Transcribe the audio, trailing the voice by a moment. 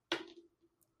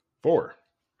4.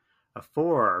 A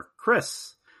 4.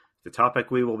 Chris, the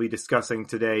topic we will be discussing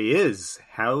today is,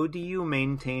 how do you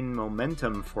maintain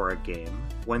momentum for a game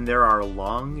when there are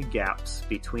long gaps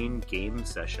between game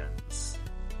sessions?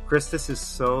 Chris, this is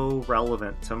so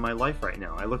relevant to my life right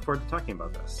now. I look forward to talking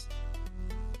about this.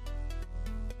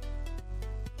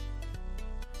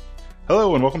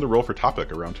 Hello and welcome to Roll for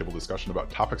Topic, a roundtable discussion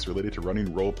about topics related to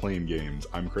running role-playing games.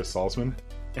 I'm Chris Salzman.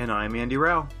 And I'm Andy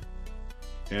Rao.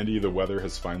 Andy, the weather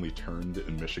has finally turned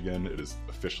in Michigan. It is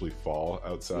officially fall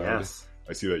outside. Yes.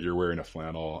 I see that you're wearing a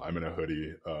flannel. I'm in a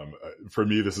hoodie. For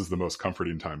me, this is the most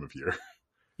comforting time of year.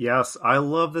 Yes, I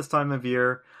love this time of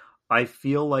year. I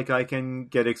feel like I can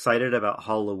get excited about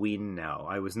Halloween now.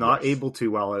 I was not able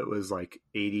to while it was like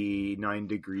 89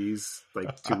 degrees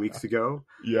like 2 weeks ago.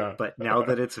 Yeah. But now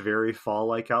that it's very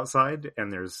fall-like outside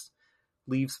and there's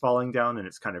leaves falling down and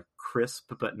it's kind of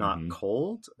crisp but not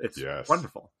cold, it's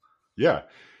wonderful. Yeah.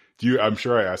 I'm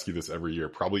sure I ask you this every year,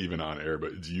 probably even on air,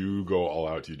 but do you go all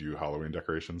out? Do you do Halloween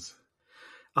decorations?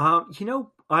 I'm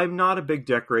not a big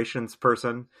decorations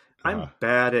person. I'm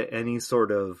bad at any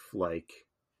sort of like,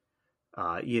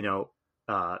 I'm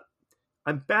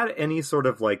bad at any sort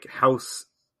of like house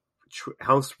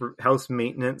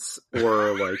maintenance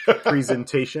or like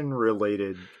presentation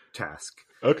related task.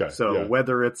 Okay. So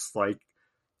whether it's like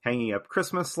hanging up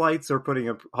Christmas lights or putting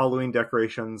up Halloween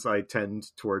decorations, I tend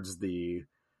towards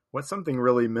what's something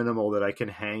really minimal that I can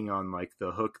hang on like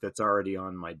the hook that's already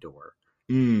on my door.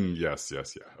 Yes. Yeah.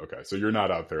 Okay. So you're not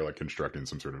out there like constructing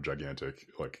some sort of gigantic,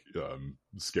 like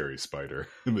scary spider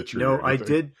in the tree. No, I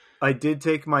did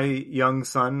take my young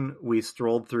son. We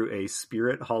strolled through a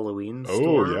Spirit Halloween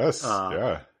store. Oh, yes.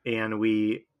 Yeah. And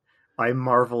I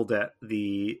marveled at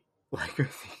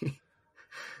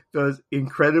those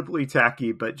incredibly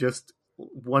tacky, but just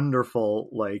wonderful,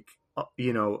 like,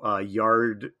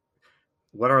 yard,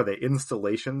 what are they,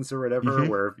 installations or whatever,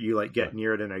 where you like get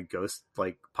near it and a ghost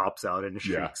like pops out and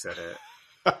shrieks at it.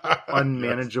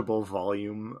 Unmanageable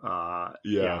volume.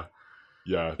 Yeah.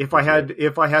 If I had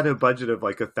a budget of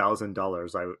like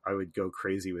 $1,000, I would go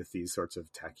crazy with these sorts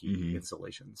of tacky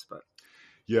installations. But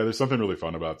yeah, there's something really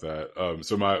fun about that.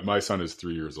 So my son is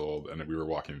 3 years old, and we were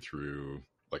walking through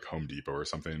like Home Depot or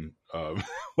something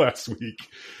last week,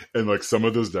 and like some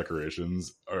of those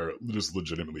decorations are just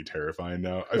legitimately terrifying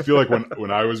now. I feel like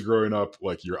when I was growing up,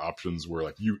 like your options were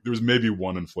like there was maybe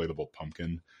one inflatable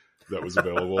pumpkin that was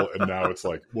available, and now it's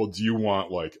like, well, do you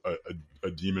want like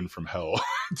a demon from hell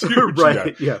to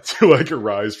like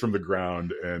arise from the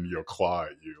ground and claw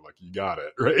at you? Like, you got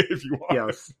it, right? If you want.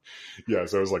 Yes. Yeah,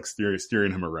 so I was like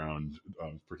steering him around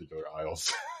particular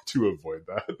aisles to avoid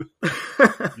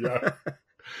that. Yeah.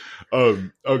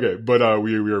 Okay, but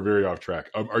we are very off track.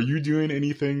 Are you doing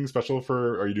anything special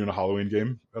are you doing a Halloween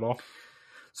game at all?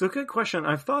 So, good question.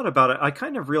 I've thought about it. I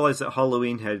kind of realized that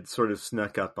Halloween had sort of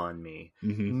snuck up on me.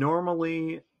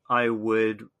 Normally, I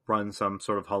would run some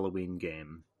sort of Halloween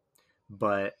game,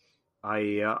 but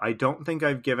I don't think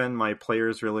I've given my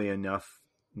players really enough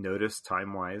notice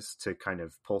time-wise to kind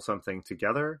of pull something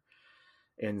together.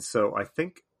 And so I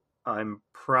think I'm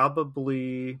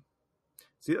probably...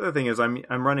 So the other thing is I'm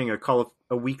running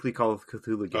a weekly Call of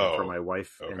Cthulhu game for my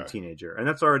wife and teenager, and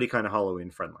that's already kind of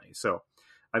Halloween friendly. So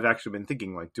I've actually been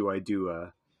thinking, like, do I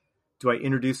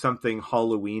introduce something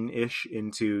Halloween-ish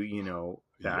into,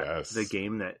 the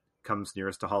game that comes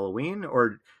nearest to Halloween,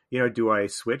 or, do I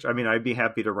switch? I mean, I'd be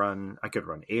happy to I could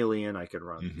run Alien, I could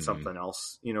run something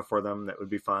else, for them that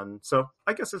would be fun. So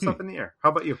I guess it's up in the air. How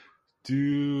about you?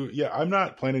 I'm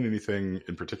not planning anything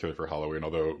in particular for Halloween,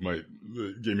 although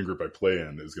the gaming group I play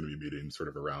in is going to be meeting sort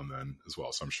of around then as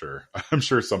well. So I'm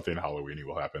sure something Halloween-y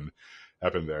will happen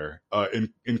there.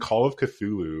 In Call of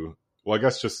Cthulhu, well, I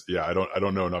guess I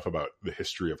don't know enough about the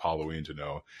history of Halloween to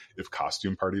know if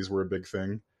costume parties were a big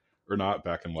thing or not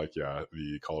back in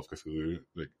the Call of Cthulhu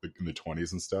like in the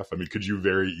 20s and stuff. I mean, could you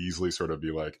very easily sort of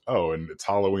be like, oh, and it's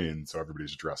Halloween, so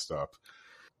everybody's dressed up?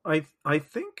 I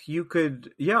think you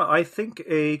could, I think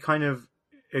a kind of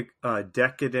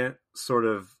decadent sort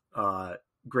of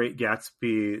Great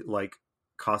Gatsby like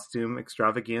costume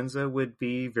extravaganza would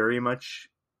be very much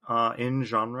in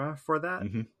genre for that.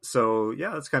 So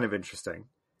that's kind of interesting.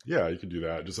 Yeah, you could do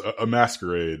that. Just a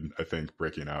masquerade, I think,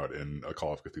 breaking out in a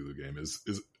Call of Cthulhu game is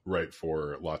right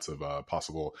for lots of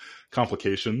possible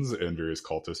complications and various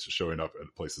cultists showing up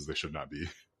at places they should not be.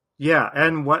 Yeah,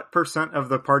 and what percent of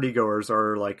the partygoers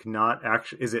are like not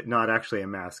actually? Is it not actually a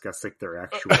mask? That's like their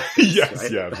actual. Face, yes,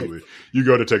 right? Yeah, absolutely. You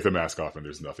go to take the mask off, and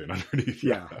there's nothing underneath.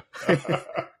 Yeah,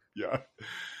 yeah,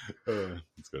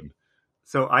 that's good.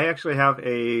 So I actually have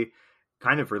a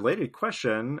kind of related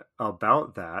question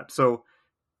about that. So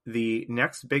the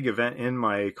next big event in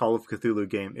my Call of Cthulhu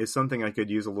game is something I could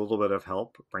use a little bit of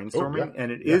help brainstorming,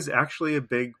 and it is actually a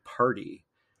big party.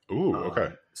 Ooh,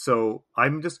 okay. So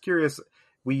I'm just curious.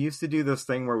 We used to do this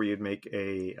thing where we would make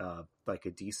a like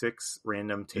a D6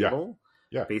 random table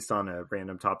based on a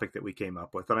random topic that we came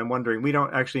up with. And I'm wondering, we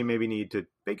don't actually maybe need to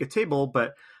make a table,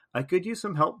 but I could use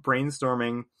some help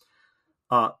brainstorming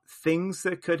things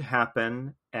that could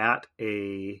happen at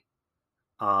a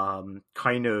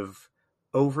kind of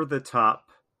over-the-top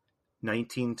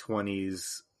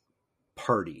 1920s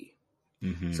party.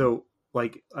 Mm-hmm. So,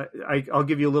 like, I'll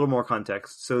give you a little more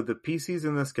context. So the PCs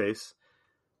in this case,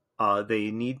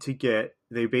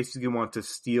 they basically want to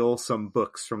steal some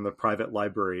books from the private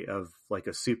library of like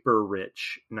a super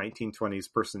rich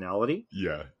 1920s personality.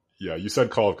 Yeah. You said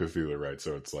Call of Cthulhu, right?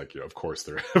 So it's like, of course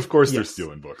they're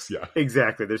stealing books. Yeah,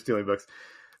 exactly. They're stealing books.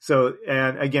 So,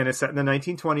 and again, it's set in the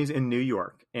 1920s in New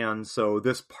York. And so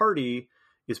this party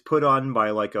is put on by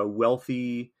like a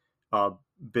wealthy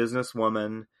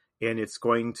businesswoman, and it's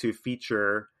going to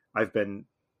feature, I've been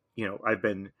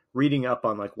reading up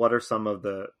on like what are some of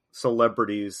the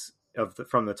celebrities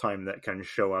from the time that can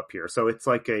show up here. So it's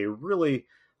like a really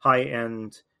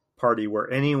high-end party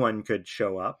where anyone could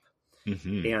show up.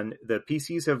 Mm-hmm. And the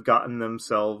PCs have gotten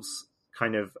themselves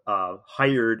kind of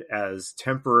hired as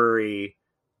temporary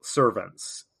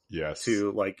servants. Yes.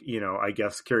 To like, I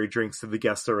guess carry drinks to the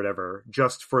guests or whatever,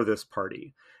 just for this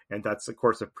party. And that's of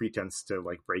course a pretense to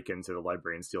like break into the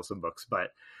library and steal some books.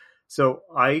 But so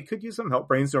I could use some help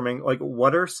brainstorming, like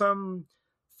what are some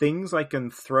things I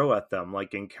can throw at them,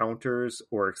 like encounters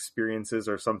or experiences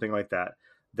or something like that,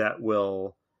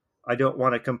 I don't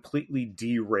want to completely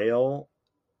derail,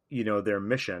 their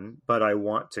mission, but I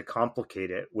want to complicate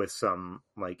it with some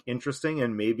like interesting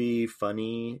and maybe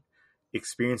funny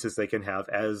experiences they can have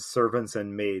as servants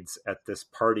and maids at this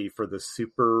party for the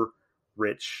super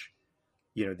rich,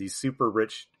 these super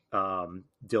rich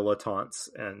dilettantes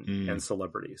and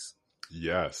celebrities.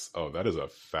 Yes. Oh, that is a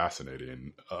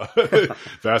fascinating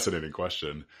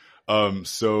question.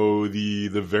 So the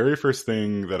very first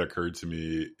thing that occurred to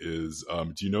me is,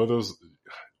 do you know those?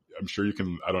 I'm sure you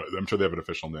can. I'm sure they have an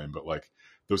official name, but like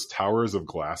those towers of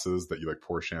glasses that you like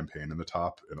pour champagne in the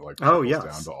top and it like trickles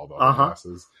down to all the other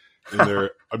glasses. And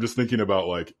I'm just thinking about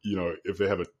like, if they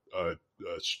have a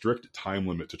strict time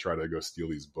limit to try to go steal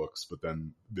these books, but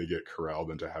then they get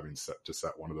corralled into having to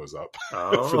set one of those up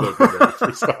for the very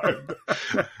first time.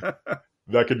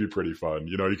 That could be pretty fun.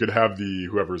 You could have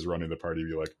whoever's running the party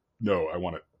be like, no, I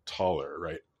want it taller,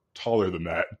 right? Taller than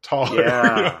that. Taller.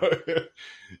 Yeah.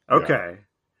 Okay.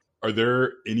 Are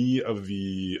there any of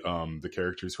the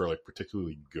characters who are like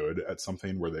particularly good at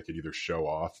something where they could either show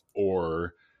off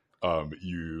or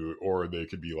they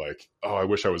could be like, oh, I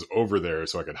wish I was over there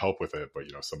so I could help with it, but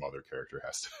some other character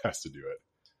has to do it.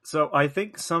 So I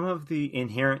think some of the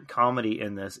inherent comedy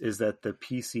in this is that the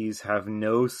PCs have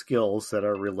no skills that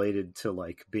are related to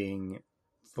like being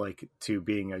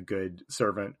a good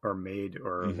servant or maid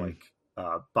or like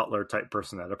butler type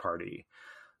person at a party.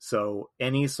 So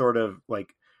any sort of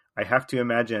like, I have to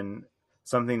imagine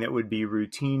something that would be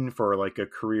routine for like a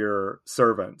career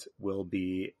servant will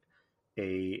be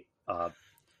a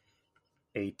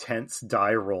tense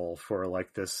die roll for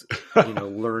like this,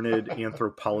 learned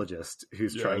anthropologist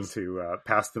who's trying to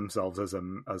pass themselves as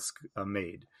a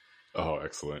maid. Oh,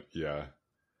 excellent. Yeah.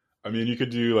 I mean, you could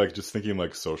do like just thinking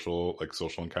like social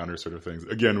encounter sort of things.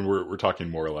 Again, we're talking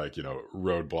more like,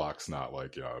 roadblocks, not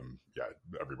like,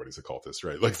 everybody's a cultist,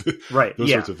 right? Like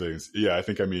those sorts of things. Yeah. I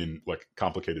think, like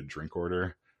complicated drink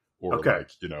order or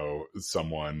like,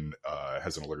 someone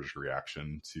has an allergic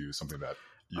reaction to something that,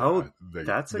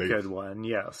 that's a good one.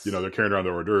 Yes. They're carrying around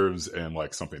their hors d'oeuvres and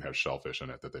like something has shellfish in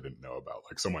it that they didn't know about.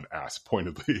 Like someone asked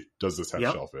pointedly, does this have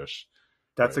shellfish?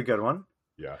 That's a good one.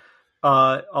 Yeah.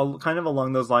 Kind of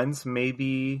along those lines,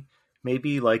 maybe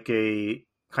like a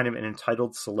kind of an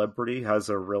entitled celebrity has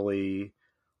a really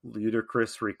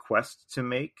ludicrous request to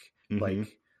make.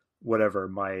 Like whatever,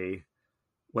 my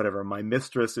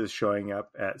mistress is showing up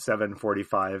at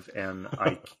 7:45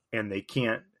 and they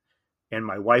can't, and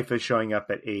my wife is showing up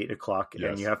at 8:00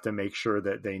 and you have to make sure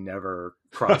that they never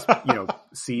cross,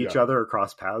 see each other or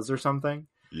cross paths or something.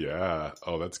 Yeah.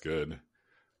 Oh, that's good.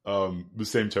 The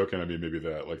same token, maybe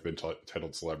that like the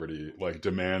entitled celebrity like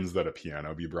demands that a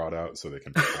piano be brought out so they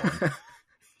can perform.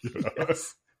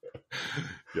 Yes.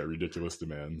 Yeah, ridiculous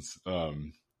demands.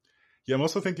 I'm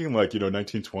also thinking like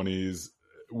 1920s,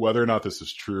 whether or not this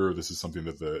is true or this is something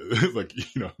that the like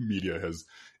media has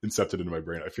incepted into my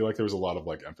brain. I feel like there was a lot of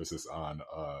like emphasis on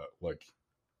like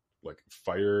like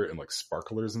fire and like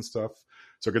sparklers and stuff.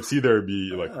 So I could see there'd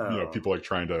be like, people like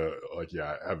trying to like,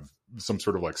 have some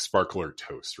sort of like sparkler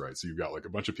toast, right? So you've got like a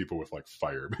bunch of people with like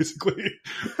fire, basically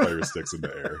fire sticks in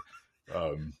the air.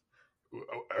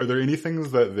 Are there any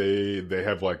things that they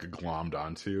have like glommed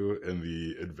onto in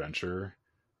the adventure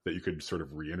that you could sort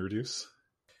of reintroduce?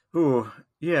 Ooh,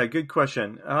 yeah, good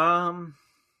question. I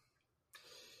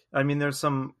mean, there's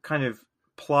some kind of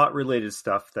plot related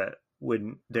stuff that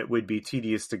would be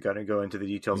tedious to go into the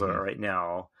details of it right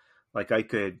now. Like I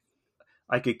could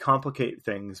complicate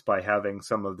things by having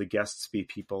some of the guests be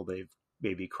people they've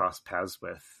maybe crossed paths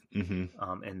with in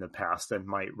the past and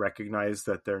might recognize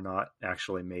that they're not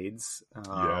actually maids.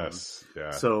 Yes.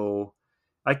 Yeah. So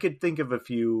I could think of a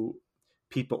few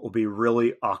people it will be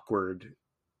really awkward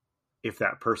if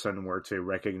that person were to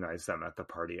recognize them at the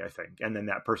party, I think. And then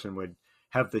that person would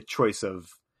have the choice of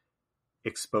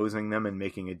exposing them and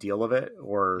making a deal of it,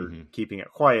 or keeping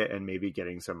it quiet and maybe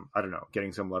getting some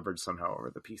leverage somehow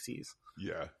over the PCs.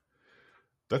 Yeah.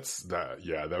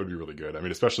 That would be really good. I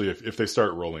mean, especially if they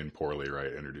start rolling poorly,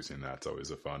 right? Introducing that's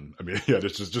always a fun. I mean,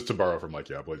 just to borrow from like,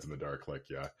 Blades in the Dark, like,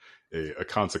 a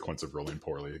consequence of rolling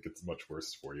poorly, it gets much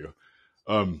worse for you.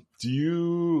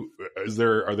 Is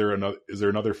there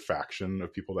another faction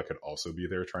of people that could also be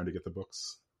there trying to get the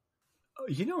books?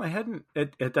 I hadn't.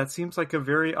 That seems like a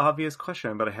very obvious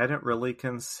question, but I hadn't really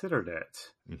considered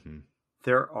it.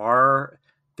 There are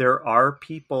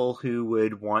people who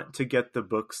would want to get the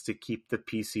books to keep the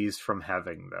PCs from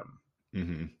having them.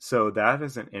 So that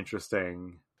is an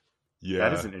interesting.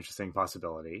 That is an interesting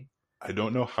possibility. I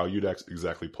don't know how you'd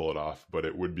exactly pull it off, but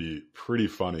it would be pretty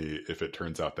funny if it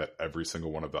turns out that every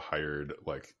single one of the hired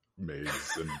like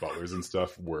maids and butlers and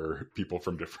stuff were people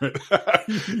from different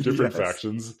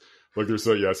factions. Like there's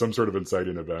some sort of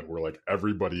inciting event where like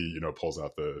everybody pulls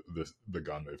out the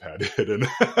gun they've had hidden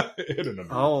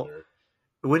under.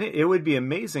 It would be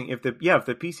amazing if the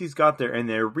PCs got there and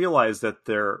they realized that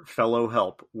their fellow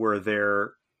help were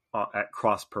there at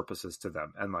cross purposes to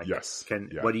them, and like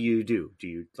what do you do? Do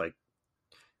you like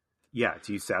do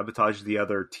you sabotage the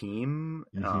other team?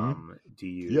 Do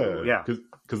you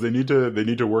because they need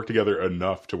to work together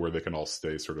enough to where they can all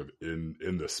stay sort of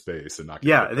in the space and not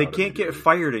get they can't get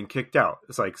fired and kicked out.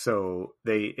 It's like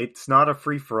it's not a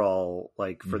free for all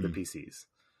like for the PCs.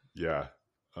 That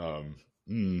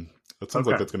sounds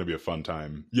like that's going to be a fun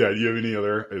time. Do you have any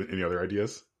other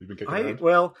ideas you've been kicking around?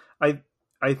 Well,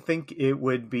 I think it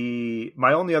would be,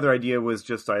 my only other idea was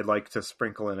just I'd like to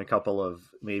sprinkle in a couple of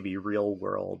maybe real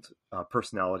world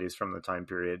personalities from the time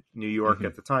period. New York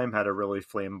at the time had a really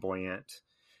flamboyant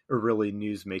or really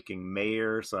news making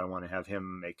mayor, so I want to have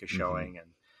him make a showing, and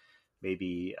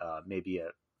maybe a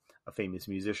famous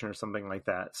musician or something like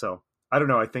that. So I don't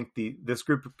know. I think this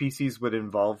group of PCs would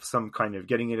involve some kind of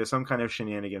getting into some kind of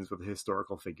shenanigans with a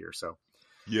historical figure. So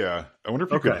I wonder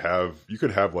if you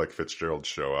could have like Fitzgerald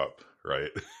show up,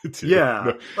 right?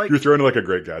 Like, you're throwing like a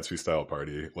Great Gatsby style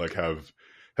party, like have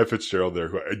Fitzgerald there,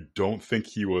 who I don't think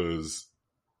he was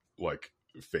like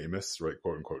famous, right,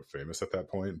 quote unquote famous at that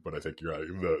point, but I think you're right.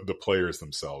 The players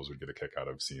themselves would get a kick out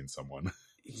of seeing someone.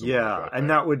 And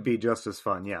that would be just as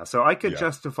fun. So I could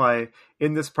justify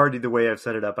in this party, the way I've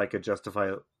set it up, I could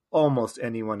justify almost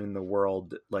anyone in the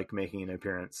world like making an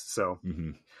appearance. So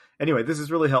anyway, this is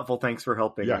really helpful. Thanks for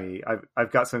helping me.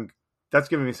 I've got some, that's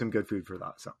giving me some good food for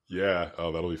thought. So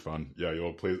that'll be fun.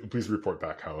 You'll please report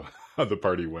back how the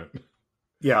party went.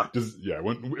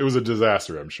 It was a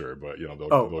disaster, I'm sure, but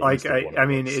I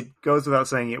mean, it goes without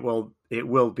saying it will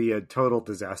be a total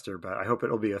disaster, but I hope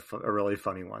it'll be a really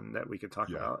funny one that we could talk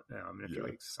about in a few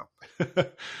weeks. So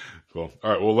cool.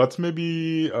 All right. Well, let's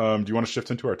maybe. Do you want to shift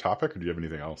into our topic, or do you have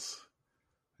anything else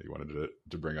that you wanted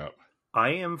to bring up? I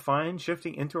am fine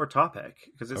shifting into our topic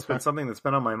because it's been something that's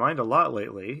been on my mind a lot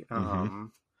lately.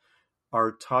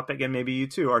 Our topic, and maybe you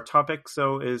too, our topic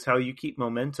is how you keep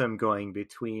momentum going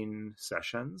between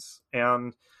sessions.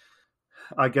 And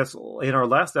I guess in our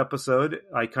last episode,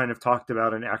 I kind of talked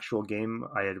about an actual game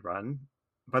I had run.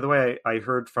 By the way, I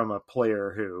heard from a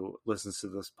player who listens to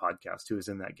this podcast who was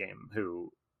in that game,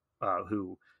 who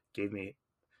gave me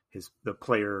the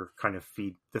player kind of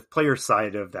feed, the player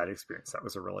side of that experience. That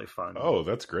was a really fun. Oh,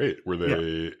 that's great. Were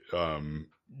they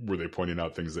were they pointing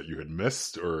out things that you had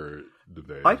missed, or did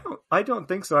they? I don't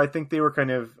think so. I think they were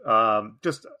kind of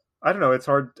just, I don't know. It's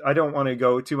hard. I don't want to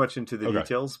go too much into the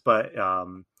details, but I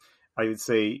would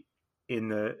say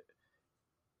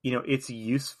it's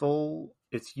useful.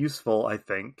 It's useful, I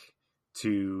think,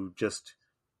 to just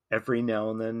every now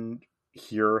and then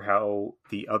hear how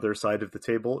the other side of the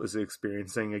table is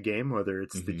experiencing a game, whether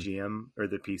it's the GM or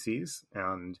the PCs.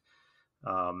 And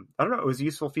I don't know. It was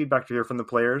useful feedback to hear from the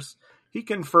players. He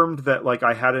confirmed that like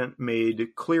I hadn't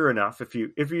made clear enough. If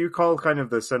you recall, kind of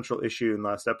the central issue in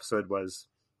last episode was,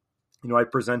 I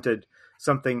presented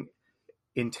something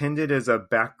intended as a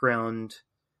background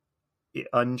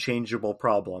unchangeable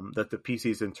problem that the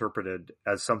PCs interpreted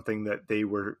as something that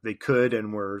they could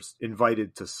and were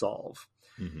invited to solve.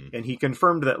 Mm-hmm. And he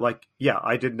confirmed that, like, yeah,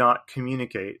 I did not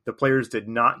communicate. The players did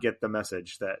not get the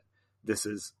message that this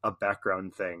is a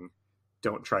background thing.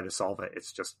 Don't try to solve it.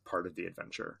 It's just part of the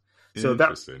adventure. So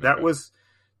that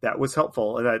was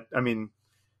helpful. And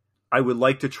I would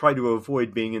like to try to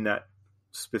avoid being in that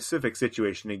specific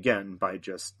situation again by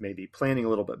just maybe planning a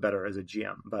little bit better as a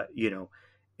GM. But,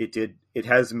 it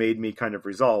has made me kind of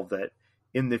resolve that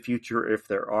in the future, if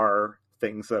there are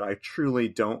things that I truly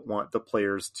don't want the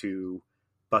players to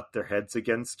butt their heads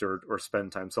against or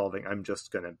spend time solving, I'm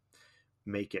just going to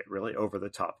make it really over the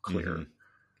top clear. Mm-hmm.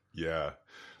 Yeah,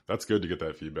 that's good to get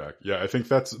that feedback. Yeah, I think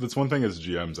that's one thing as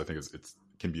GMs. I think it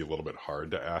can be a little bit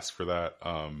hard to ask for that.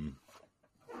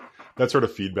 That sort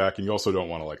of feedback, and you also don't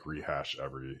want to like rehash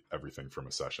everything from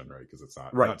a session, right? Because it's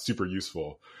not super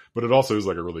useful, but it also is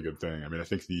like a really good thing. I mean, I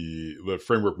think the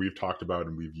framework we've talked about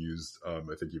and we've used, I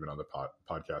think even on the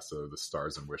podcast, the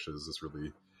Stars and Wishes is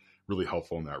really, really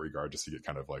helpful in that regard, just to get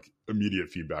kind of like immediate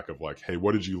feedback of like, hey,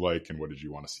 what did you like and what did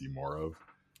you want to see more of?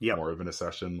 Yep. More of in a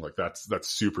session. Like that's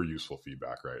super useful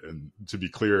feedback, right? And to be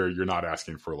clear, you're not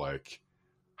asking for like,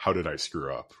 how did I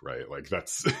screw up, right? Like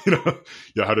that's,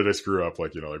 how did I screw up?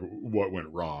 Like, like what went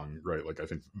wrong, right? Like I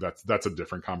think that's a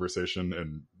different conversation,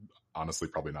 and honestly,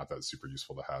 probably not that super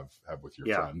useful to have with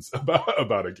your friends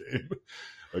about a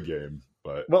game.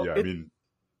 But I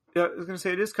was going to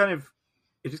say it is kind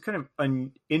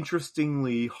of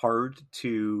interestingly hard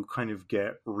to kind of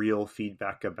get real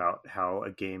feedback about how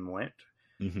a game went.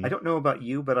 Mm-hmm. I don't know about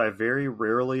you, but I very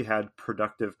rarely had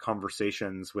productive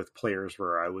conversations with players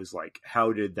where I was like,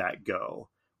 how did that go?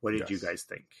 What did you guys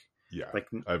think? Yeah. Like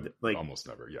almost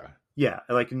never. Yeah. Yeah.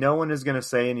 Like no one is going to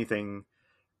say anything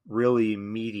really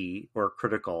meaty or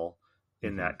critical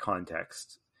in that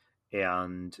context.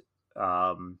 And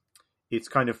it's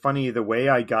kind of funny. The way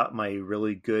I got my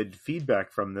really good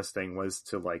feedback from this thing was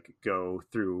to like go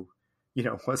through,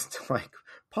 was to like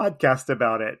podcast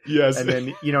about it. Yes. And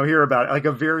then, hear about it like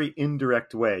a very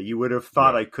indirect way. You would have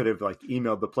thought I could have like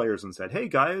emailed the players and said, hey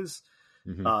guys,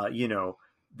 I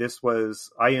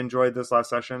enjoyed this last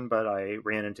session, but I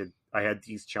had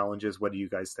these challenges. What do you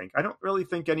guys think? I don't really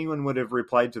think anyone would have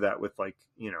replied to that with like,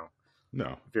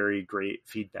 no, very great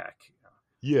feedback.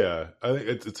 Yeah, I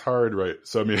think it's hard, right?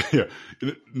 So I mean,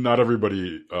 not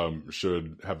everybody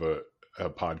should have a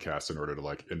podcast in order to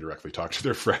like indirectly talk to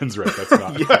their friends, right?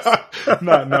 That's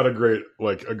not not a great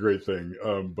thing.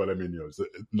 But I mean, it's a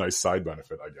nice side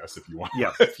benefit, I guess, if you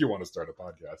want to start a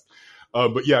podcast.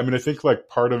 But yeah, I mean, I think like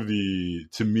part of the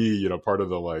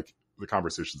like the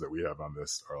conversations that we have on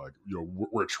this are like,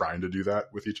 we're trying to do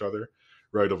that with each other,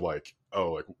 right? Of like,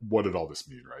 oh, like what did all this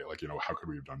mean, right? Like, how could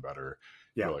we have done better?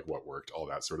 Like what worked, all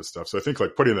that sort of stuff. So I think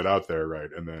like putting that out there, right?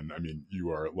 And then, I mean,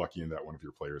 you are lucky in that one of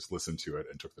your players listened to it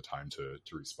and took the time to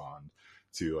respond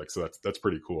to like, so that's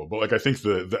pretty cool. But like, I think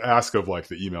the ask of like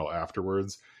the email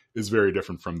afterwards is very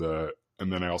different from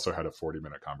and then I also had a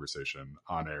 40-minute conversation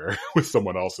on air with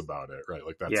someone else about it, right?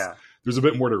 Like there's a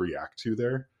bit more to react to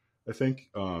there, I think.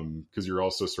 Cause you're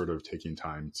also sort of taking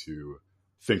time to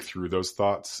think through those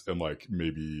thoughts and like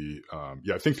maybe,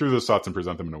 think through those thoughts and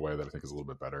present them in a way that I think is a little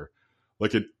bit better.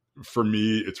 Like for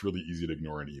me, it's really easy to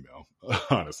ignore an email.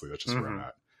 Honestly, that's just where I'm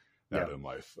at in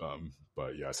life.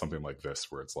 But yeah, something like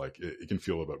this where it's like, it can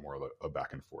feel a bit more like a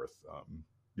back and forth.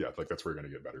 Like that's where you're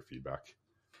going to get better feedback.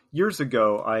 Years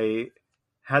ago, I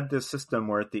had this system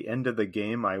where at the end of the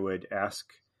game, I would ask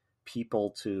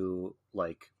people to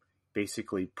like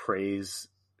basically praise,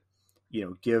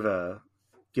 give a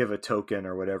token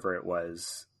or whatever it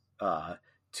was,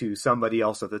 to somebody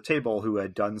else at the table who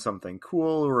had done something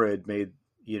cool or had made,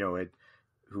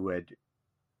 who had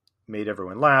made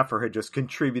everyone laugh or had just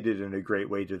contributed in a great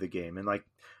way to the game. And like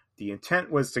the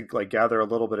intent was to like gather a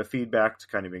little bit of feedback to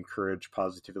kind of encourage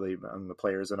positivity among the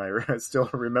players. And I still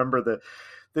remember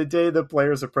the day the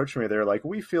players approached me, they're like,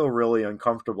 we feel really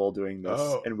uncomfortable doing this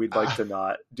and we'd like to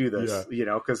not do this,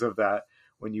 because of that.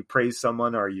 When you praise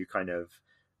someone, are you kind of,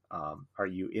 are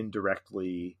you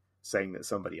indirectly saying that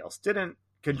somebody else didn't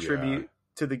contribute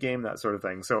to the game, that sort of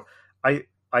thing? So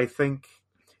I think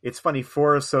it's funny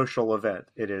for a social event.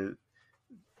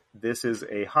 This is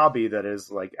a hobby that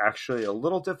is like actually a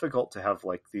little difficult to have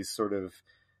like these sort of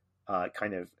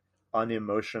kind of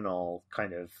unemotional,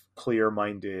 kind of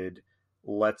clear-minded,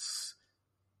 let's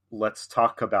let's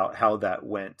talk about how that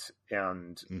went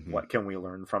and Mm-hmm. what can we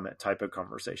learn from it type of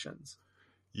conversations.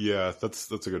 Yeah,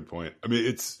 that's a good point. I mean,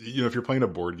 it's, if you're playing a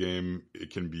board game,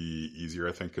 it can be easier,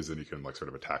 I think, because then you can like sort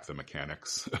of attack the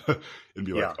mechanics and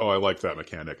be like, Yeah. oh, I like that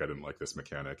mechanic. I didn't like this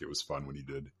mechanic. It was fun when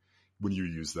you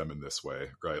use them in this way,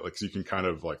 right? Like, so you can kind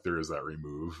of like, there is that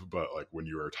remove, but like when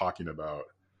you are talking about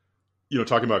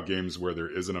games where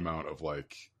there is an amount of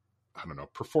like, I don't know,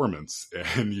 performance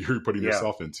and you're putting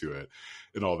yourself into it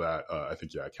and all that, I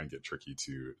think, it can get tricky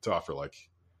to offer like,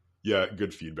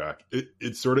 good feedback.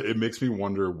 It makes me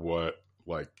wonder what,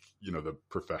 like, the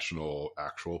professional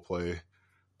actual play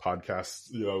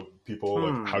podcasts, people,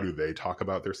 like, how do they talk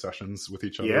about their sessions with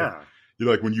each other? Yeah.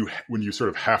 Like when you sort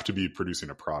of have to be producing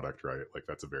a product, right? Like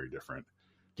that's a very different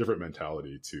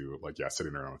mentality to like,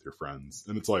 sitting around with your friends.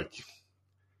 And it's like,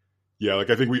 like,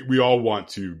 I think we all want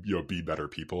to, be better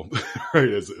people, right?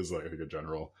 Is like, I think a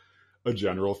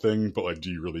general thing, but like, do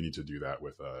you really need to do that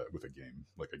with a game,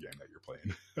 like a game that you're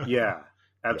playing? Yeah,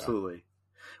 absolutely. Yeah.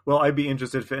 Well, I'd be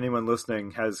interested if anyone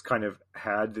listening has kind of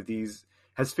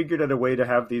has figured out a way to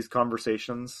have these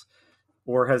conversations,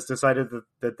 or has decided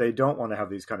that they don't want to have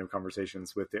these kind of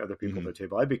conversations with the other people at the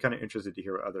table. I'd be kind of interested to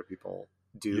hear what other people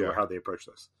do or how they approach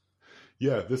this.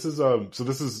 Yeah, this is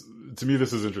to me,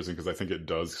 this is interesting because I think it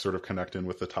does sort of connect in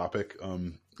with the topic,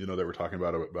 that we're talking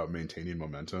about maintaining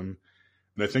momentum.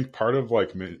 And I think part of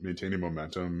like maintaining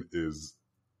momentum is,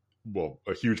 well,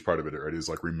 a huge part of it, right, is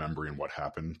like remembering what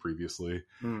happened previously.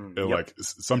 And like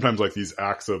sometimes like these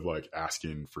acts of like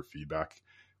asking for feedback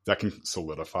that can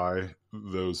solidify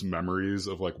those memories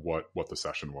of like what the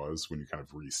session was when you kind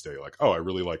of restate like, oh, I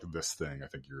really like this thing. I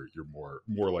think you're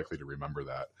more likely to remember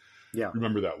that. Yeah.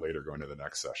 Remember that later going to the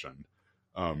next session.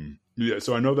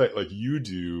 So I know that like you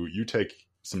take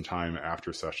some time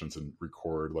after sessions and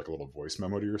record like a little voice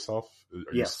memo to yourself.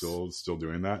 Are you still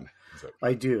doing that?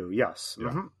 I do. Yes. Yeah.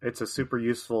 Mm-hmm. It's super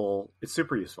useful.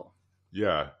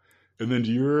 Yeah. And then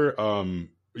do your, I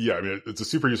mean, it's a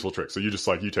super useful trick. So you just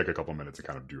like, you take a couple minutes and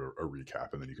kind of do a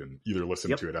recap, and then you can either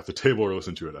listen to it at the table or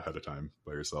listen to it ahead of time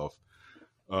by yourself.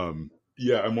 I'm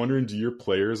wondering, do your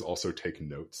players also take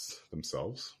notes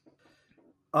themselves?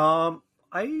 So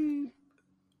I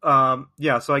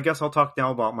guess I'll talk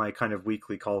now about my kind of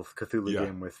weekly Call of Cthulhu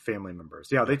game with family members.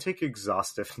 Yeah, they take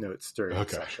exhaustive notes during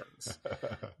sessions.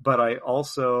 But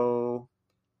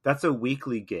that's a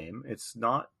weekly game. It's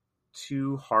not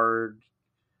too hard.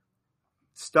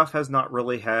 Stuff has not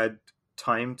really had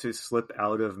time to slip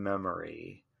out of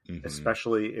memory,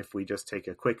 especially if we just take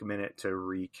a quick minute to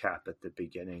recap at the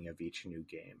beginning of each new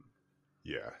game.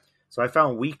 Yeah. So I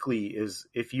found weekly is,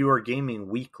 if you are gaming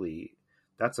weekly,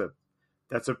 that's a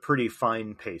pretty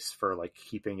fine pace for like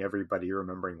keeping everybody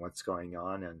remembering what's going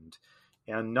on,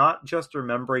 and not just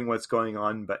remembering what's going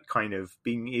on, but kind of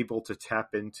being able to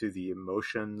tap into the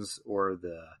emotions or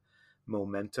the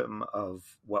momentum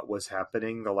of what was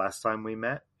happening the last time we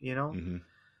met,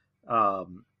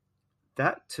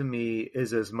 that to me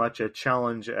is as much a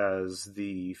challenge as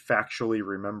the factually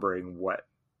remembering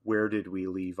where did we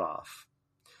leave off.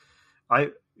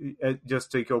 I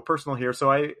just to go personal here.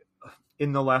 So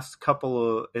in the last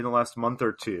month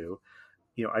or two,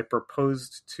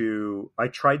 I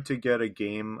tried to get a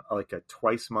game, like a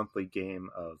twice monthly game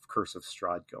of Curse of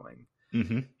Strahd going.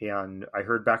 And I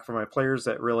heard back from my players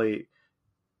that really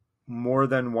more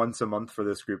than once a month for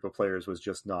this group of players was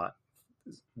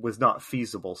not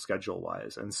feasible schedule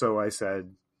wise. And so I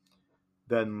said,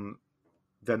 then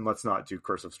let's not do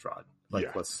Curse of Strahd.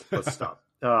 Let's stop.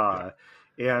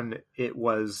 And it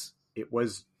was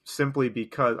simply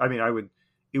because, I mean, I would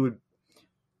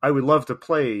love to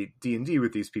play D&D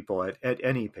with these people at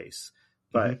any pace,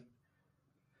 but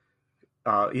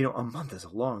a month is a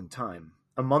long time.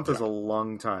 Is a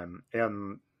long time,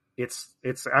 and it's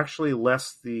actually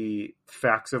less the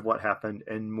facts of what happened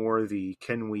and more the,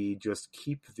 can we just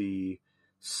keep the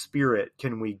spirit?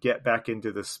 Can we get back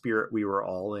into the spirit we were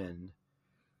all in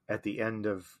at the end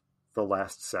of the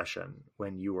last session,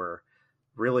 when you were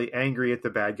really angry at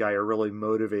the bad guy or really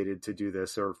motivated to do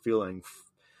this, or feeling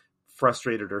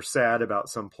frustrated or sad about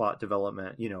some plot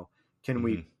development? Can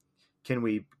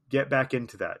we get back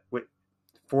into that?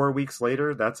 4 weeks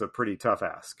later, that's a pretty tough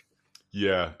ask.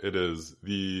 Yeah, it is.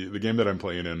 The game that I'm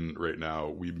playing in right now,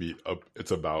 we meet up,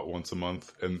 it's about once a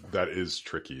month, and that is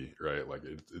tricky, right? Like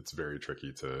it's very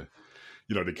tricky to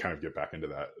kind of get back into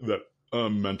that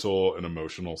mental and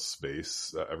emotional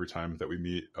space every time that we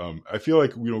meet. I feel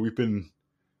like we've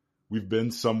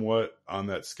been somewhat on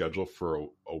that schedule for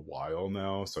a while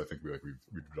now, so I think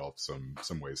we've developed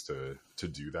some ways to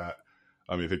do that.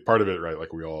 I mean, I think part of it, right,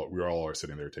 like we all are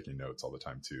sitting there taking notes all the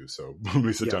time too. So when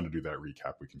we sit down to do that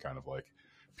recap, we can kind of like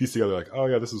piece together like, oh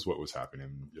yeah, this is what was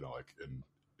happening, like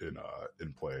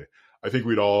in play. I think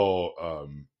we'd all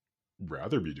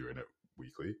rather be doing it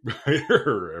weekly, right?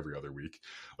 Or every other week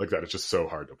like that. It's just so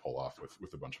hard to pull off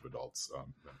with a bunch of adults,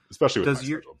 especially with my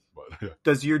schedule. But, yeah.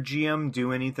 Does your GM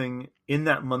do anything in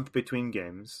that month between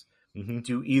games?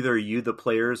 Do either you, the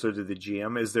players, or do the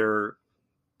GM?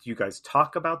 Do you guys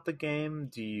talk about the game?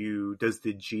 Does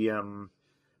the GM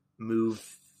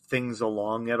move things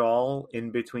along at all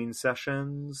in between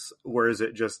sessions, or is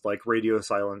it just like radio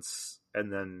silence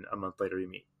and then a month later you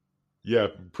meet? Yeah,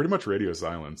 pretty much radio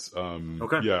silence.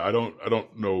 Okay. Yeah, I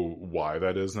don't know why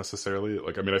that is necessarily.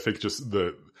 Like, I mean, I think just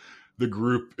the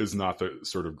group is not the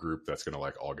sort of group that's going to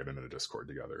like all get into a Discord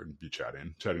together and be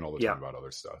chatting all the time about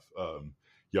other stuff.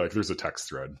 Yeah, like there's a text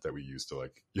thread that we use to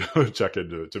like check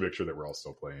in to make sure that we're all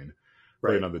still playing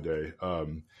on the day.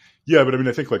 Yeah, but I mean,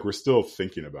 I think like we're still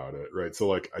thinking about it, right? So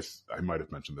like I might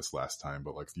have mentioned this last time,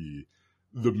 but like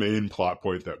the main plot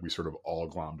point that we sort of all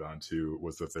glommed onto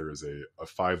was that there is a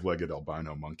 5-legged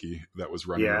albino monkey that was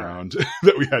running around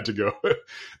that we had to go,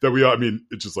 I mean,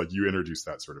 it's just like you introduce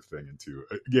that sort of thing into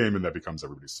a game and that becomes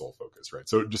everybody's sole focus, right?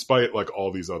 So despite like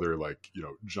all these other like,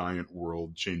 giant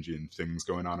world changing things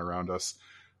going on around us,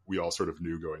 we all sort of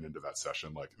knew going into that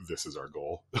session, like this is our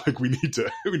goal. Like we need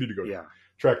to go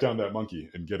track down that monkey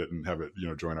and get it and have it,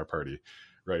 join our party.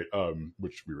 Right.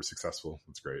 Which we were successful.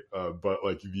 That's great. But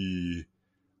like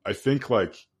I think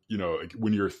like, like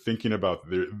when you're thinking about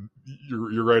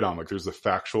you're right on, like there's a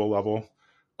factual level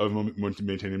of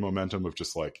maintaining momentum of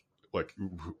just like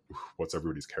what's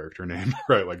everybody's character name,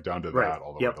 right? Like down to that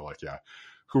all the way to like,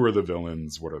 who are the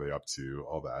villains? What are they up to?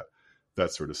 All that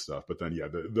sort of stuff. But then,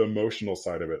 the emotional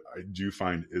side of it, I do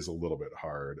find is a little bit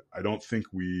hard. I don't think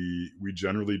we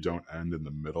generally don't end in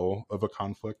the middle of a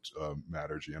conflict.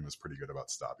 Matt, our GM, is pretty good about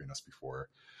stopping us before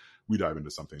we dive into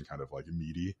something kind of like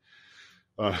meaty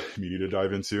to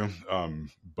dive into.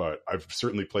 But I've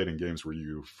certainly played in games where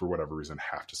you, for whatever reason,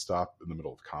 have to stop in the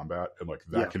middle of combat. And like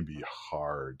that can be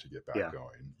hard to get back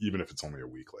going, even if it's only a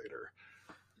week later.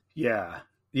 Yeah.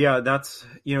 Yeah. That's,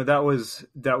 that was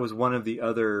one of the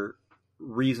other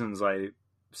reasons I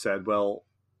said, well,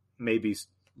 maybe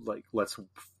like let's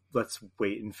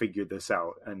wait and figure this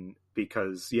out. And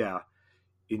because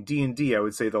in D&D I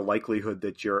would say the likelihood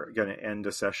that you're going to end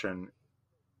a session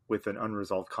with an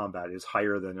unresolved combat is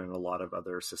higher than in a lot of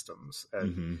other systems.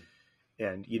 And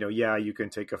you can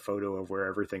take a photo of where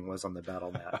everything was on the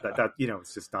battle map, but that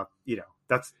it's just not,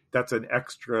 that's an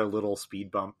extra little speed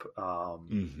bump. So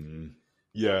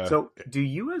do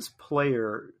you as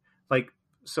player,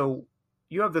 so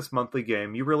you have this monthly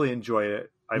game, you really enjoy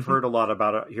it. I've heard a lot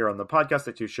about it here on the podcast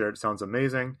that you shared. It sounds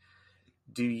amazing.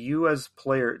 Do you as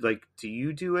player, do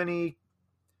you do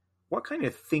what kind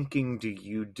of thinking do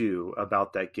you do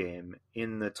about that game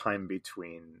in the time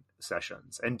between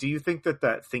sessions? And do you think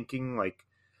that thinking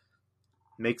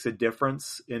makes a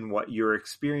difference in what your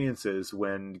experience is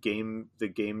when the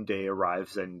game day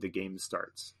arrives and the game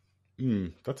starts?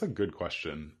 That's a good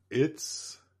question.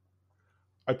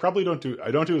 I probably don't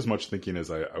do as much thinking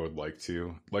as I would like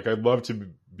to. Like, I'd love to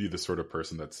be the sort of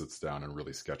person that sits down and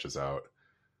really sketches out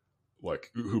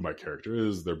like who my character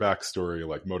is, their backstory,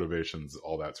 like motivations,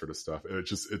 all that sort of stuff. And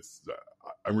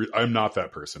I'm not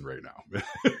that person right now.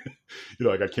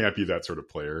 Like I can't be that sort of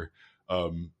player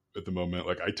at the moment.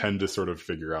 Like I tend to sort of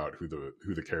figure out who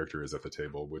the character is at the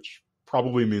table, which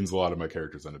probably means a lot of my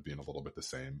characters end up being a little bit the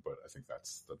same, but I think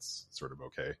that's sort of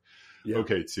okay.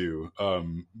 Okay too.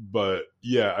 But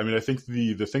yeah, I mean, I think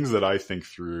the things that I think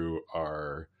through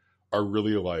are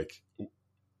really like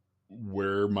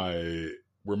where my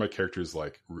characters,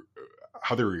 like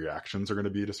how their reactions are going to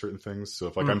be to certain things. So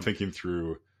if like I'm thinking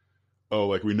through,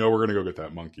 like we know we're going to go get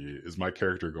that monkey, is my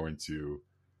character going to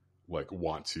like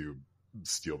want to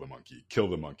steal the monkey, kill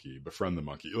the monkey, befriend the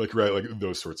monkey, like, right, like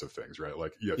those sorts of things, right?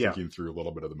 Like thinking through a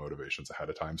little bit of the motivations ahead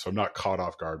of time, so I'm not caught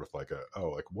off guard with like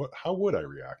how would I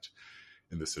react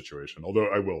in this situation? Although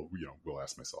I will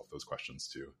ask myself those questions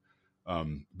too.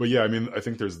 But yeah, I mean, I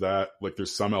think there's that, like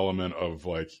there's some element of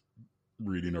like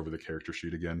reading over the character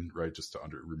sheet again, right, just to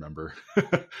remember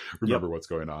what's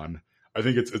going on. I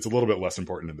think it's a little bit less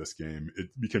important in this game.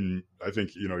 I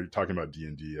think, you're talking about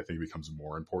D&D, I think it becomes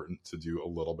more important to do a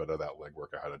little bit of that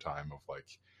legwork ahead of time of like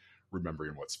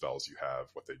remembering what spells you have,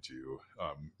 what they do,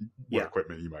 what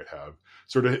equipment you might have,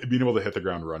 sort of being able to hit the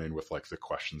ground running with like the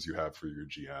questions you have for your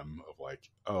GM of like,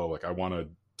 I want to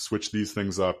switch these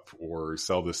things up or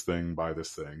sell this thing, buy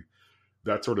this thing.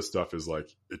 That sort of stuff is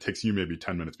like, it takes you maybe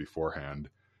 10 minutes beforehand.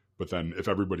 But then if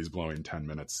everybody's blowing 10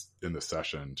 minutes in the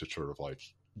session to sort of like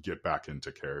get back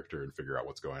into character and figure out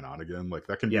what's going on again. Like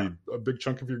that can Yeah. be a big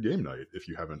chunk of your game night if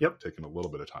you haven't Yep. taken a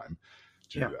little bit of time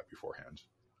to Yeah. do that beforehand.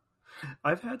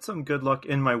 I've had some good luck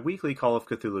in my weekly Call of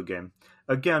Cthulhu game.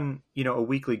 Again, you know, a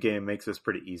weekly game makes this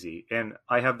pretty easy, and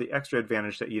I have the extra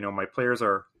advantage that, you know, my players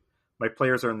are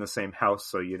in the same house,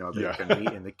 so, you know, they Yeah. can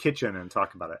meet in the kitchen and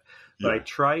talk about it. But Yeah. I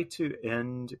try to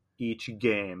end each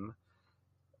game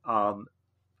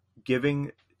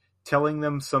telling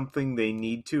them something they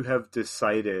need to have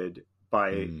decided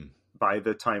by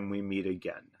the time we meet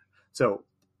again. So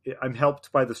I'm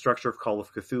helped by the structure of Call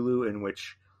of Cthulhu, in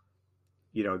which,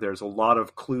 you know, there's a lot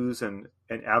of clues and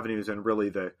avenues, and really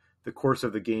the course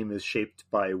of the game is shaped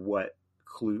by what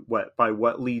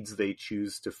leads they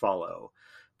choose to follow.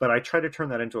 But I try to turn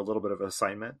that into a little bit of an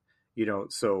assignment, you know,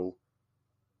 so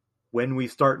when we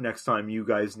start next time, you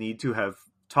guys need to have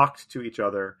talked to each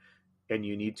other, and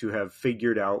you need to have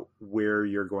figured out where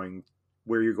you're going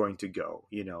to go,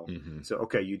 you know. Mm-hmm. So,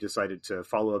 okay, you decided to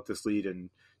follow up this lead and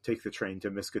take the train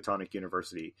to Miskatonic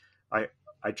University.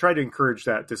 I try to encourage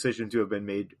that decision to have been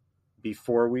made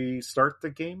before we start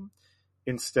the game,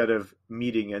 instead of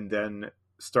meeting and then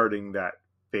starting that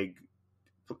big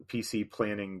PC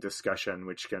planning discussion,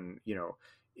 which can, you know,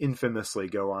 infamously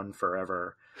go on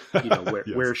forever. You know,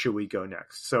 Yes. where should we go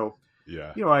next? So,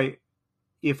 Yeah. you know,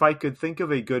 if I could think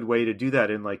of a good way to do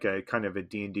that in like a kind of a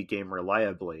D&D game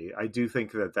reliably, I do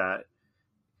think that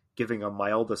giving a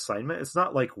mild assignment, it's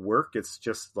not like work, it's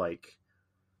just like,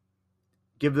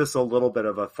 give this a little bit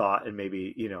of a thought, and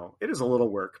maybe, you know, it is a little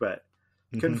work, but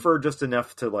confer just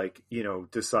enough to, like, you know,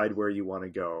 decide where you want to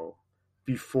go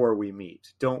before we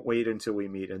meet. Don't wait until we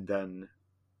meet and then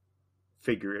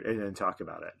figure it and then talk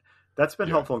about it. That's been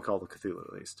helpful in Call of Cthulhu,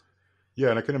 at least. Yeah,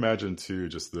 and I can imagine too,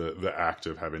 just the act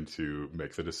of having to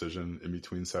make the decision in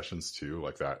between sessions too,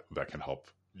 like that can help,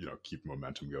 you know, keep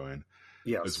momentum going.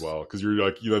 Yes. As well, because you're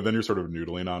like, you know, then you're sort of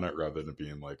noodling on it rather than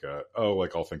being like,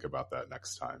 I'll think about that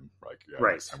next time, like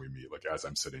next time we meet, like as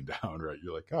I'm sitting down, right?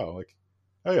 You're like, oh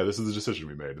yeah, this is the decision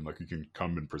we made, and like you can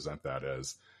come and present that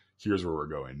as, here's where we're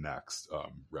going next,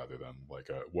 rather than like,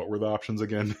 what were the options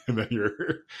again? And then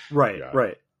you're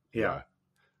right. Yeah.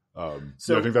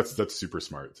 So I think that's super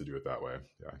smart to do it that way.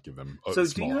 Yeah, give them a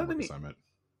small homework assignment.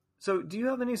 So do you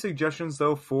have any suggestions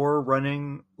though for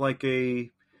running like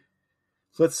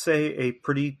let's say a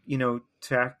pretty, you know,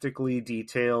 tactically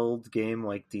detailed game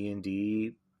like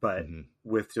D&D, but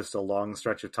with just a long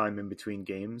stretch of time in between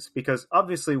games? Because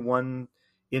obviously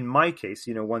in my case,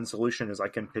 you know, one solution is I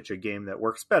can pitch a game that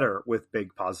works better with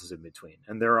big pauses in between.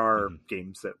 And there are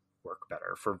games that work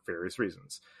better for various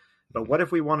reasons. But what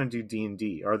if we want to do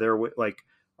D&D? Are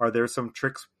there some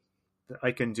tricks that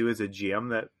I can do as a GM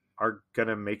that are going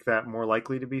to make that more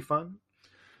likely to be fun?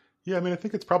 Yeah, I mean, I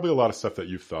think it's probably a lot of stuff that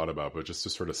you've thought about, but just to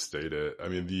sort of state it, I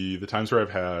mean, the times where I've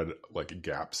had like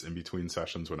gaps in between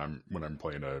sessions when I'm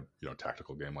playing a, you know,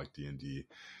 tactical game like D&D,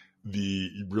 the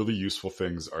really useful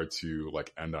things are to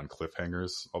like end on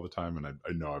cliffhangers all the time. And I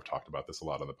know I've talked about this a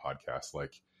lot on the podcast.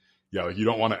 Like, yeah, like you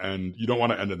don't want to end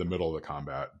in the middle of the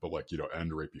combat, but like, you know,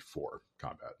 end right before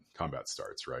combat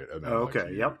starts, right? And then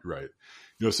right.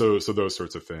 You know, so those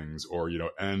sorts of things, or, you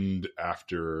know, end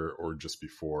after or just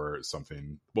before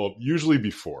something. Well, usually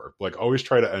before. Like, always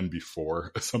try to end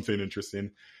before something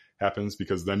interesting happens,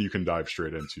 because then you can dive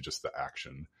straight into just the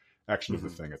action of the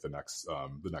thing at the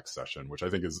next session, which I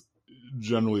think is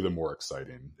generally the more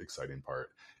exciting part.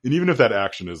 And even if that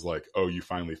action is like, oh, you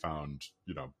finally found,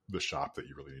 you know, the shop that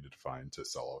you really needed to find to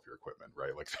sell all of your equipment,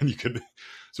 right? Like, then you could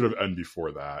sort of end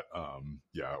before that,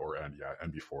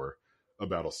 end before a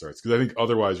battle starts. Because I think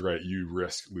otherwise, right, you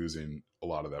risk losing a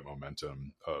lot of that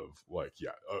momentum of like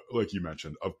you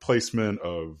mentioned, of placement,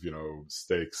 of, you know,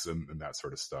 stakes and that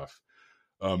sort of stuff.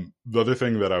 The other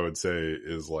thing that I would say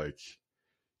is like,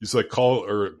 it's like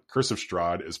Curse of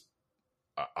Strahd is,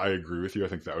 I agree with you. I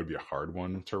think that would be a hard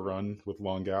one to run with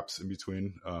long gaps in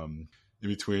between. You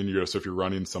know, so if you're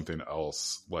running something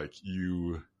else, like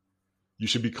you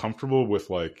should be comfortable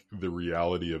with like the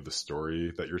reality of the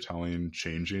story that you're telling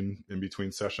changing in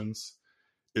between sessions.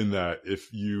 In that,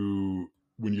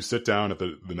 when you sit down at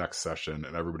the next session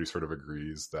and everybody sort of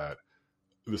agrees that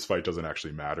this fight doesn't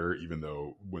actually matter, even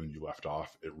though when you left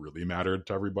off it really mattered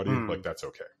to everybody, like, that's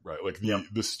okay, right? Like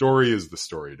the story is the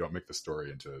story. Don't make the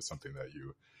story into something that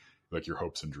you like your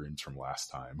hopes and dreams from last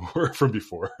time or from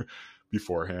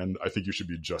beforehand. I think you should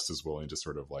be just as willing to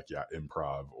sort of like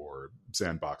improv or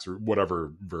sandbox or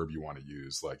whatever verb you want to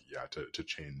use, like to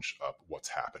change up what's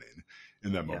happening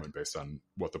in that moment based on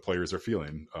what the players are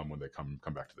feeling when they come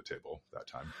back to the table that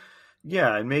time.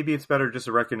 Yeah, and maybe it's better just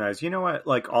to recognize, you know what,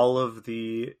 like all of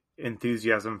the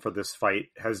enthusiasm for this fight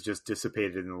has just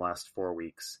dissipated in the last 4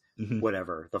 weeks.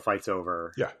 Whatever, the fight's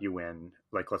over. Yeah, you win.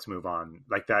 Like, let's move on.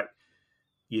 Like that,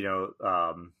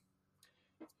 TV.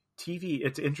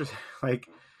 It's interesting. Like,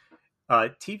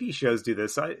 TV shows do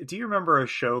this. Do you remember a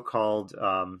show called?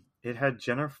 It had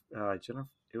Jennifer.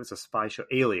 It was a spy show,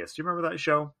 Alias. Do you remember that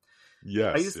show?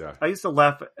 Yes. I used to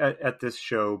laugh at this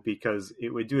show because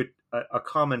it would do a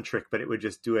common trick, but it would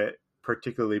just do it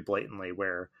particularly blatantly,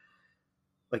 where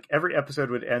like every episode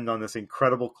would end on this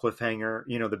incredible cliffhanger.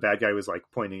 The bad guy was like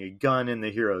pointing a gun in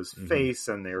the hero's face,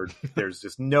 and there's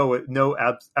just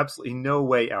absolutely no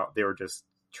way out. They were just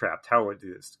trapped. How would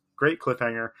do this? Great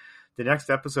cliffhanger. The next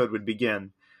episode would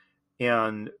begin,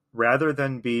 and rather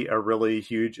than be a really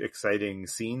huge, exciting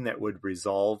scene that would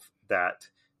resolve that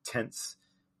tense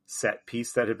set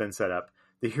piece that had been set up,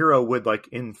 the hero would, like,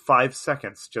 in 5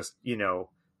 seconds just,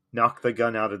 knock the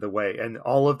gun out of the way. And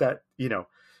all of that,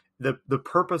 the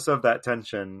purpose of that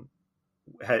tension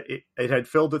it had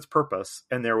filled its purpose,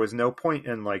 and there was no point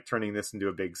in like turning this into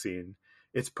a big scene.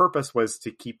 Its purpose was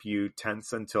to keep you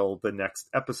tense until the next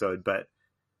episode, but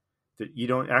you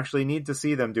don't actually need to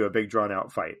see them do a big drawn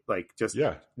out fight. Like, just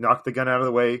knock the gun out of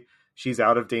the way. She's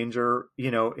out of danger,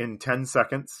 in 10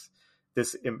 seconds.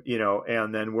 This,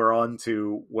 and then we're on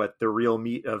to what the real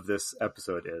meat of this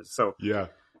episode is. So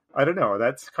I don't know.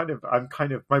 That's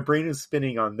my brain is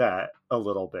spinning on that a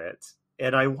little bit.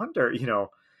 And I wonder,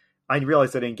 I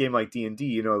realize that in a game like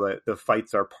D&D, the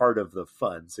fights are part of the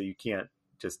fun. So you can't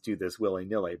just do this willy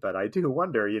nilly, but I do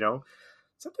wonder,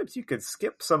 sometimes you could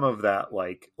skip some of that,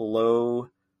 like,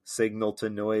 low signal to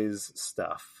noise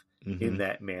stuff in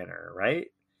that manner, right?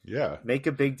 Yeah. Make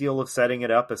a big deal of setting it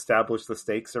up, establish the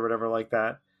stakes or whatever like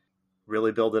that,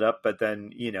 really build it up. But then,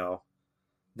 no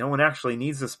one actually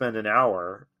needs to spend an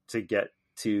hour to get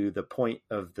to the point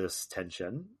of this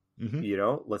tension.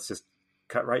 Let's just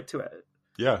cut right to it.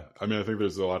 Yeah. I mean, I think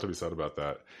there's a lot to be said about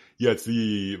that. Yeah. It's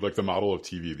the model of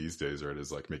TV these days, right,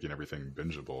 is like making everything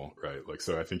bingeable, right? Like,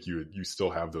 so I think you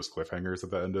still have those cliffhangers at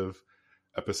the end of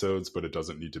episodes, but it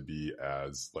doesn't need to be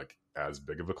as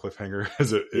big of a cliffhanger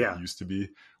as it used to be,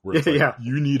 where it's like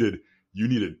you needed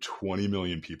 20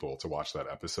 million people to watch that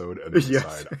episode and then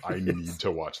decide I need to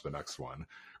watch the next one,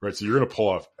 right? So you're going to pull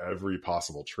off every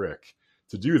possible trick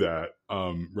to do that,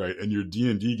 right? And your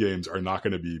D&D games are not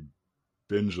going to be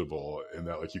bingeable in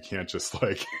that, like, you can't just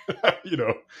like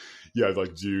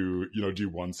do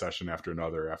one session after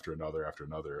another like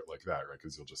that, right?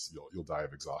 Because you'll die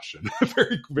of exhaustion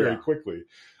very quickly.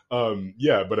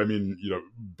 But I mean,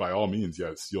 by all means,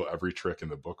 steal every trick in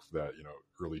the book that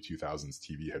early 2000s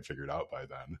TV had figured out by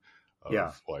then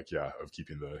of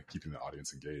keeping the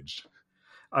audience engaged.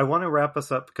 I want to wrap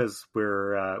us up because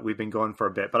we've been going for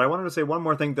a bit, but I wanted to say one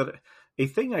more thing, that a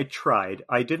thing I tried,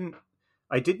 I didn't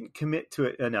commit to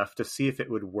it enough to see if it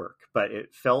would work, but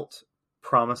it felt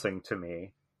promising to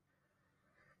me.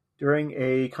 During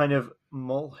a kind of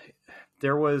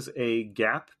there was a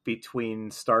gap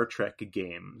between Star Trek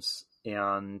games,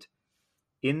 and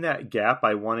in that gap,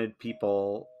 I wanted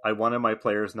my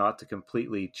players not to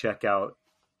completely check out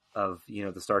of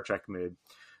the Star Trek mood.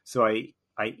 So I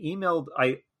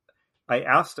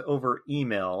asked over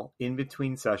email in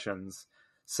between sessions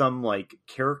some like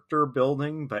character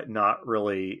building, but not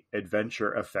really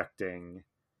adventure affecting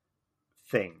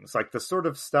things, like the sort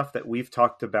of stuff that we've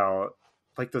talked about,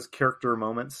 like those character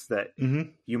moments that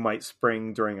you might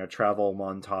spring during a travel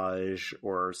montage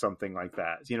or something like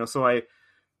that. So I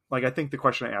think the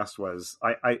question I asked was,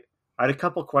 I had a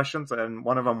couple questions, and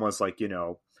one of them was like,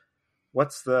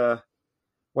 what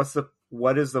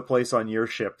is the place on your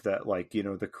ship that, like,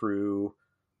 the crew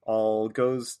all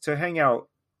goes to hang out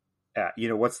at,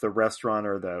 what's the restaurant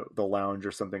or the lounge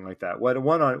or something like that?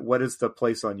 What is the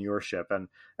place on your ship? And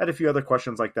I had a few other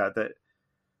questions like that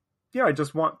I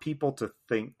just want people to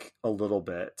think a little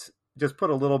bit, just put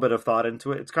a little bit of thought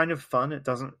into it. It's kind of fun. It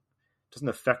doesn't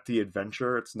affect the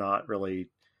adventure. It's not really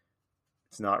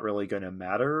going to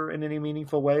matter in any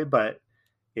meaningful way, but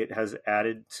it has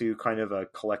added to kind of a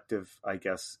collective, I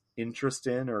guess, interest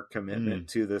in or commitment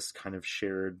to this kind of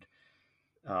shared,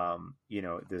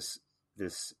 this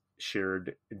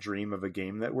shared dream of a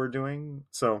game that we're doing.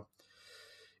 So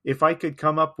if I could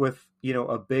come up with,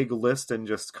 a big list and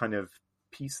just kind of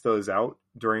piece those out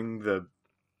during the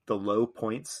low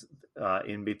points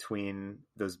in between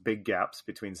those big gaps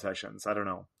between sessions, I don't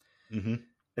know.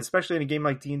 Especially in a game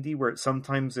like D&D, where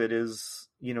sometimes it is,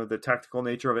 the tactical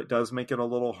nature of it does make it a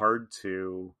little hard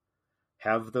to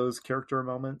have those character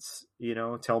moments.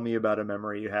 Tell me about a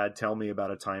memory you had. Tell me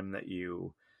about a time that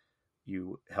you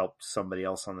helped somebody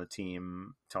else on the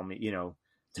team. Tell me,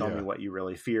 me what you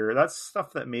really fear. That's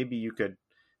stuff that maybe you could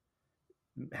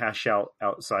hash out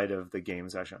outside of the game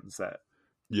sessions. That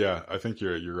yeah, I think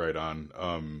you're right on.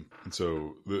 And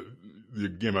so the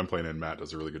game I'm playing in, Matt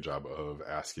does a really good job of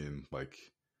asking like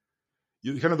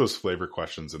kind of those flavor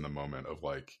questions in the moment of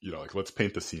like, you know, like let's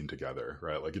paint the scene together,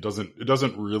 right? Like it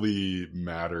doesn't really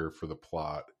matter for the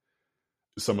plot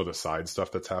some of the side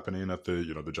stuff that's happening at the,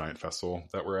 you know, the giant festival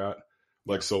that we're at.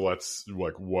 Like, so let's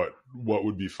like what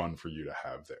would be fun for you to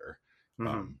have there.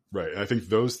 Right. And I think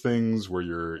those things where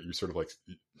you're sort of like,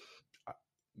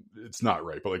 it's not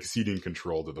right, but like ceding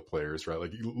control to the players, right?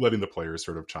 Like letting the players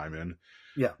sort of chime in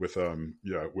with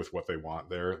what they want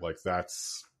there. Like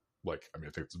that's like, I mean,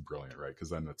 I think it's brilliant, right? Because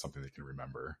then that's something they can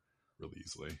remember really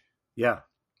easily. Yeah.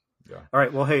 All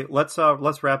right. Well, hey, let's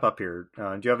wrap up here.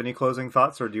 Do you have any closing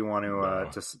thoughts, or do you want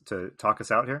to talk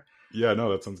us out here? Yeah,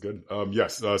 no, that sounds good.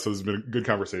 Yes. So this has been a good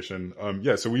conversation.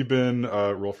 So we've been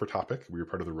Roll for Topic. We were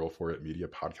part of the Roll for It Media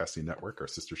podcasting network. Our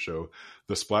sister show,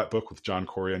 The Splat Book with John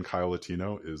Corey and Kyle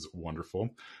Latino, is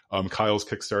wonderful. Kyle's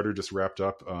Kickstarter just wrapped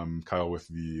up. Kyle with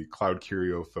the Cloud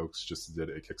Curio folks just did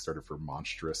a Kickstarter for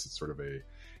Monstrous. It's sort of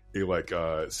a like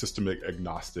systemic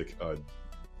agnostic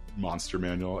monster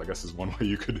manual, I guess is one way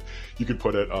you could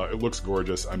put it. It looks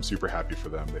gorgeous. I'm super happy for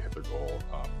them. They hit their goal.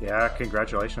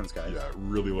 Congratulations, guys. Yeah,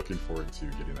 really looking forward to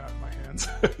getting that in my hands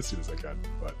as soon as I can.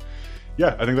 But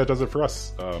yeah, I think that does it for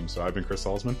us. So I've been Chris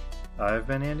Salzman. I've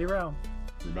been Andy Rao.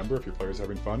 Remember, if your player's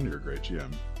having fun, you're a great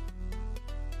GM.